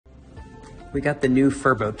We got the new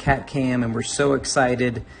Furbo cat cam and we're so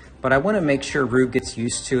excited, but I want to make sure Rue gets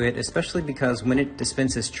used to it, especially because when it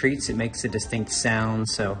dispenses treats, it makes a distinct sound.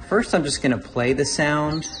 So first I'm just going to play the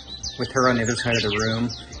sound with her on the other side of the room,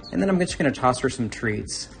 and then I'm just going to toss her some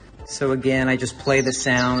treats. So again, I just play the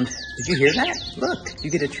sound. Did you hear that? Look,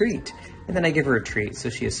 you get a treat. And then I give her a treat, so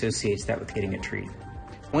she associates that with getting a treat.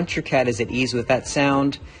 Once your cat is at ease with that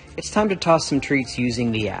sound, it's time to toss some treats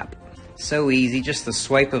using the app. So easy, just the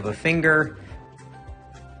swipe of a finger.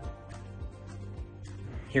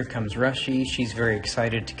 Here comes Rushy. She's very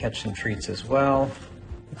excited to catch some treats as well.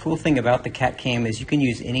 The cool thing about the cat cam is you can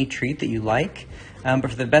use any treat that you like,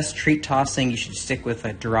 but for the best treat tossing, you should stick with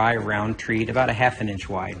a dry, round treat, about a ½ inch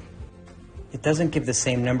wide. It doesn't give the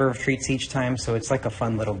same number of treats each time, so it's like a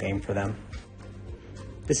fun little game for them.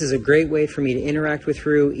 This is a great way for me to interact with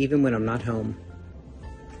Rue even when I'm not home.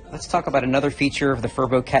 Let's talk about another feature of the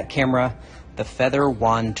Furbo cat camera, the feather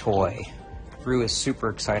wand toy. Rue is super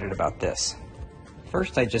excited about this.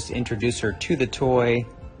 First, I just introduce her to the toy.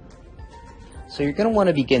 So you're going to want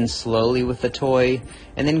to begin slowly with the toy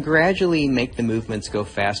and then gradually make the movements go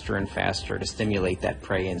faster and faster to stimulate that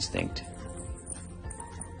prey instinct.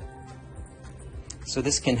 So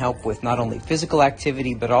this can help with not only physical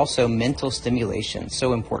activity but also mental stimulation,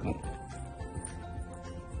 so important.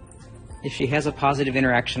 If she has a positive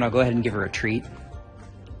interaction, I'll go ahead and give her a treat.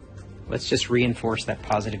 Let's just reinforce that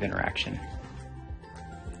positive interaction.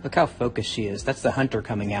 Look how focused she is. That's the hunter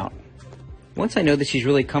coming out. Once I know that she's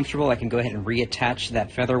really comfortable, I can go ahead and reattach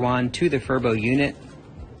that feather wand to the Furbo unit.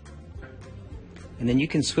 And then you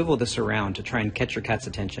can swivel this around to try and catch your cat's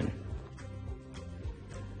attention.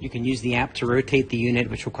 You can use the app to rotate the unit,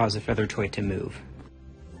 which will cause the feather toy to move.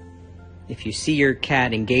 If you see your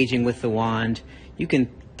cat engaging with the wand, you can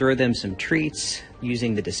throw them some treats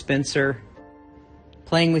using the dispenser.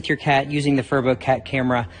 Playing with your cat using the Furbo cat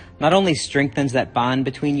camera not only strengthens that bond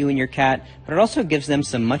between you and your cat, but it also gives them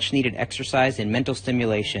some much needed exercise and mental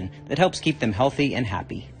stimulation that helps keep them healthy and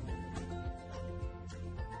happy.